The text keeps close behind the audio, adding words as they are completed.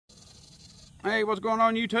Hey, what's going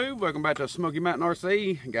on YouTube? Welcome back to Smoky Mountain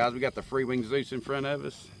RC. Guys, we got the Freewing Zeus in front of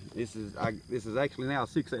us. This is actually now a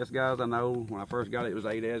 6S, guys. I know when I first got it, it was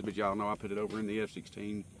 8S, but y'all know I put it over in the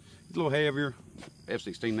F16. It's a little heavier.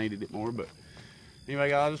 F16 needed it more, but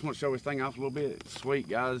anyway, guys, I just want to show this thing off a little bit. It's sweet,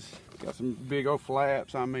 guys. Got some big old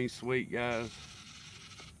flaps. I mean, sweet, guys.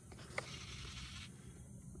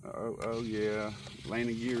 Oh yeah.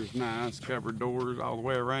 Landing gear is nice. Covered doors all the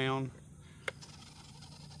way around.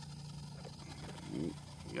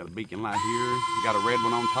 Got a beacon light here. Got a red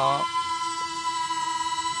one on top.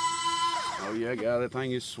 Oh yeah, guys, that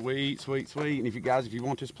thing is sweet, sweet, sweet. And if you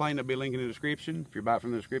want this plane, there'll be a link in the description. If you buy it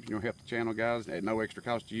from the description, you'll help the channel, guys, at no extra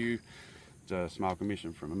cost to you. It's a small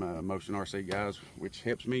commission from Motion RC, guys, which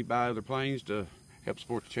helps me buy other planes to help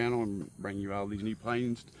support the channel and bring you all these new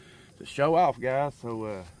planes to show off, guys.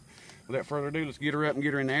 So without further ado, let's get her up and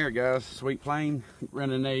get her in the air, guys. Sweet plane.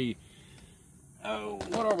 Running a,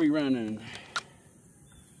 what are we running?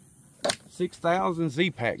 6,000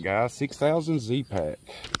 Z-Pack, guys. 6,000 Z-Pack.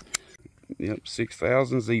 Yep,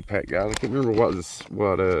 6,000 Z-Pack, guys. I can't remember I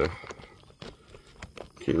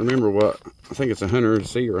think it's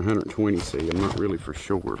 100C or 120C. I'm not really for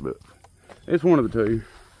sure, but it's one of the two.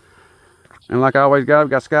 And like I always got, I've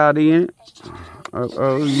got Sky D in it.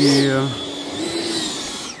 Oh yeah.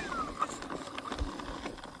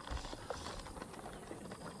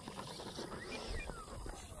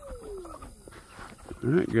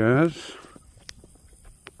 Alright, guys.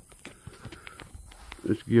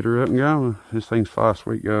 Let's get her up and going. This thing's fast,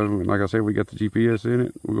 sweet, guys. And like I said, we got the GPS in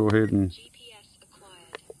it. We'll go ahead and... GPS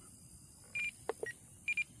acquired.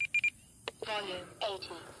 Volume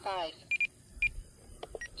 85.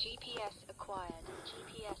 GPS acquired.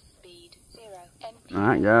 GPS speed 0. MP.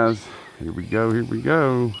 Alright, guys. Here we go, here we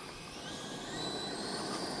go.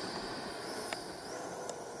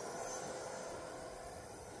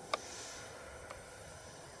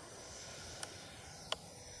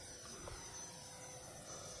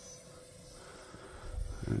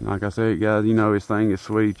 Like I said, guys, you know this thing is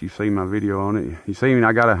sweet. You've seen my video on it. You see me,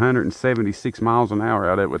 I got 176 miles an hour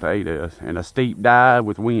out of it with 8S and a steep dive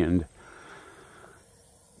with wind.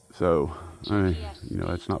 So, I mean, you know,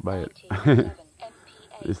 that's not bad.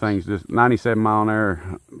 This thing's just 97 mile an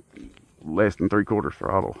hour, less than 3/4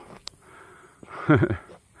 throttle.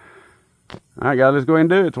 Alright, guys, let's go ahead and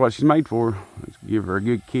do it. It's what she's made for. Let's give her a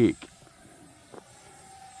good kick.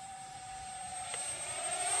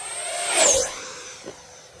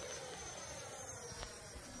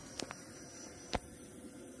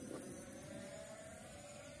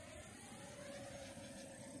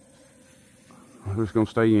 We're just going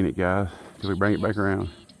to stay in it, guys, till we bring it back around.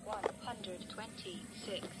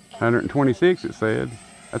 126 it said.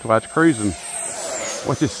 That's why it's cruising.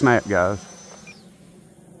 Watch this snap, guys.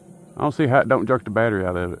 I don't see how it don't jerk the battery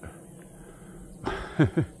out of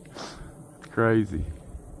it. Crazy.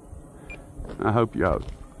 I hope I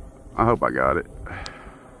got it.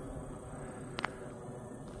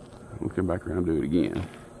 We'll come back around and do it again.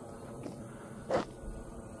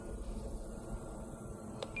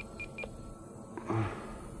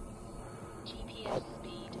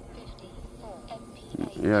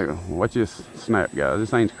 Yeah, watch this snap, guys.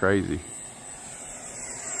 This thing's crazy.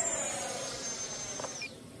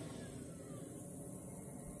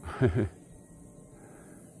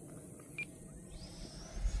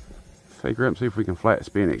 Take her up and see if we can flat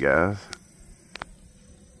spin it, guys.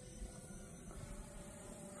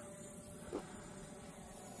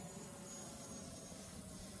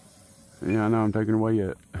 Yeah, I know I'm taking her away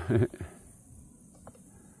yet.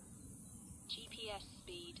 GPS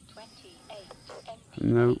speed 28 mph.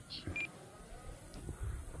 Nope.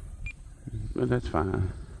 But that's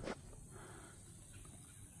fine.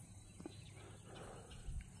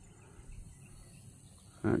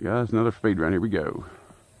 Alright, guys, another speed run. Here we go.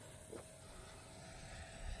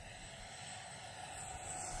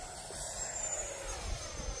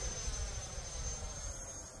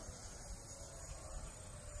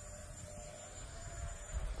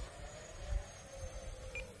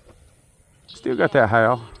 Still got that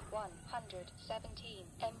howl. 117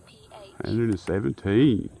 mph.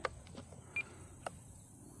 117.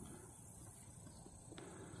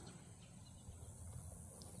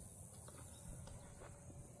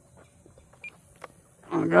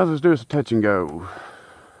 Alright, guys, let's do us a touch and go.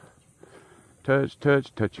 Touch,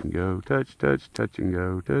 touch, touch and go. Touch, touch, touch and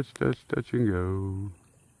go. Touch, touch, touch and go.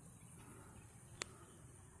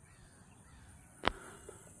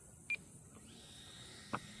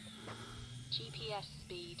 GPS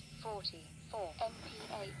speed 44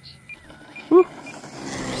 mph. Woo.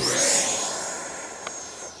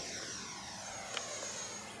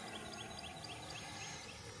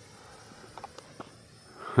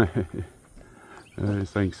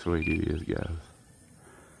 This thing's sweet, it is, guys.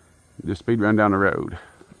 Just speed run down the road.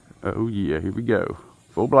 Oh yeah, here we go.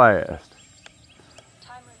 Full blast.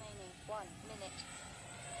 Time remaining 1 minute.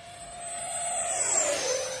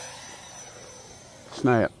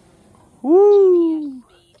 Snap. Woo! GPS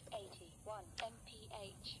speed 81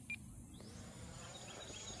 mph.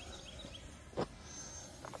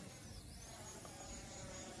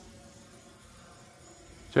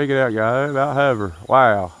 Check it out, guys. About hover.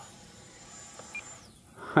 Wow.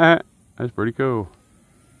 That's pretty cool.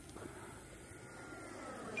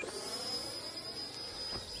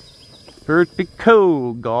 Pretty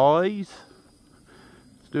cool, guys.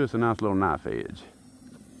 Let's do us a nice little knife edge.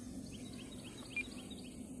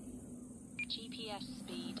 GPS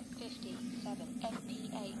speed 57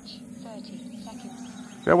 mph. 30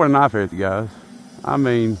 seconds. Got what a knife edge, guys. I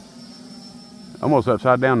mean, almost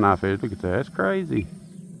upside down knife edge. Look at that. That's crazy.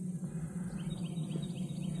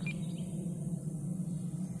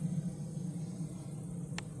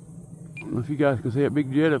 I don't know if you guys can see that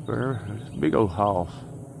big jet up there. It's a big old hoss.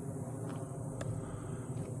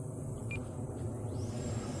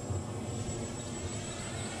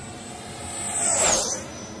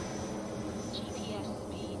 GPS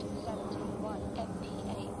speed 71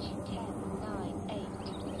 mph. 10, 9, 8,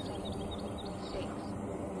 7, 6,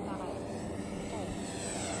 5, 4,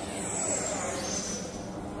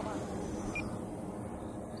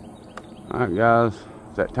 1. Alright, guys.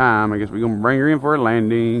 It's that time. I guess we're going to bring her in for a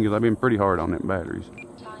landing because I've been pretty hard on them batteries.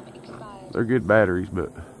 Time expired. They're good batteries,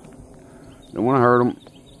 but don't want to hurt them.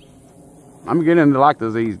 I'm beginning to like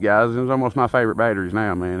these guys. It's almost my favorite batteries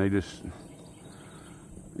now, man. They just...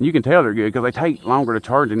 You can tell they're good because they take longer to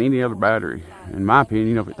charge than any other battery. In my opinion,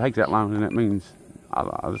 you know, if it takes that long, then that means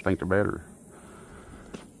I just think they're better.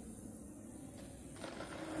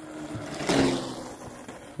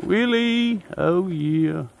 Willie! Oh,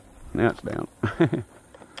 yeah. Now it's down.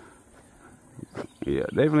 Yeah,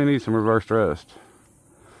 definitely needs some reverse thrust.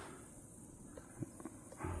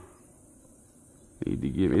 Need to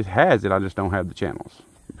give it has it, I just don't have the channels.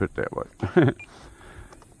 Put it that way.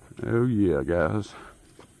 Oh yeah, guys.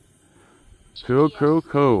 Cool, cool,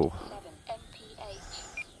 cool. 7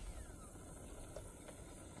 mph.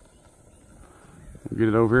 We'll get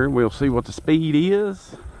it over here and we'll see what the speed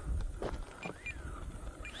is.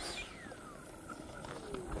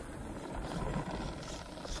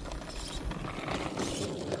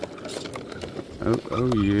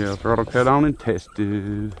 Oh yeah, throttle cut on and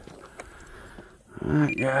tested.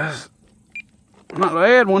 Alright, guys. Not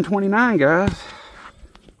bad, 129, guys.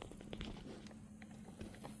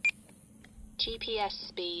 GPS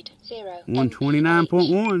speed 0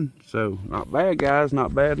 129.1. So, not bad, guys.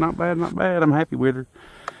 Not bad, not bad, not bad. I'm happy with her.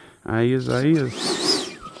 I is.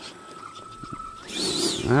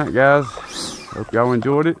 Alright, guys. Hope y'all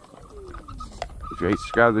enjoyed it. If you ain't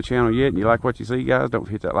subscribed to the channel yet and you like what you see, guys, don't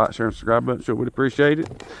forget that like, share, and subscribe button. Sure would appreciate it.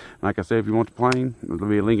 Like I said, if you want the plane, there'll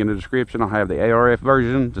be a link in the description. I'll have the ARF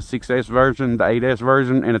version, the 6S version, the 8S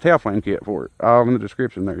version, and a tail flame kit for it. All in the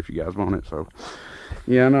description there if you guys want it. So,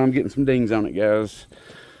 yeah, I know I'm getting some dings on it, guys.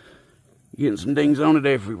 Getting some dings on it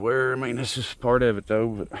everywhere. I mean, this is part of it,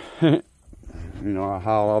 though. But, you know, I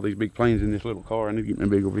haul all these big planes in this little car. I need to get me a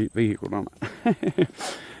bigger vehicle, don't I?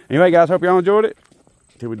 Anyway, guys, hope y'all enjoyed it.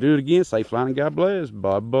 Till we do it again, safe flying and God bless.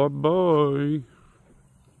 Bye, bye, bye.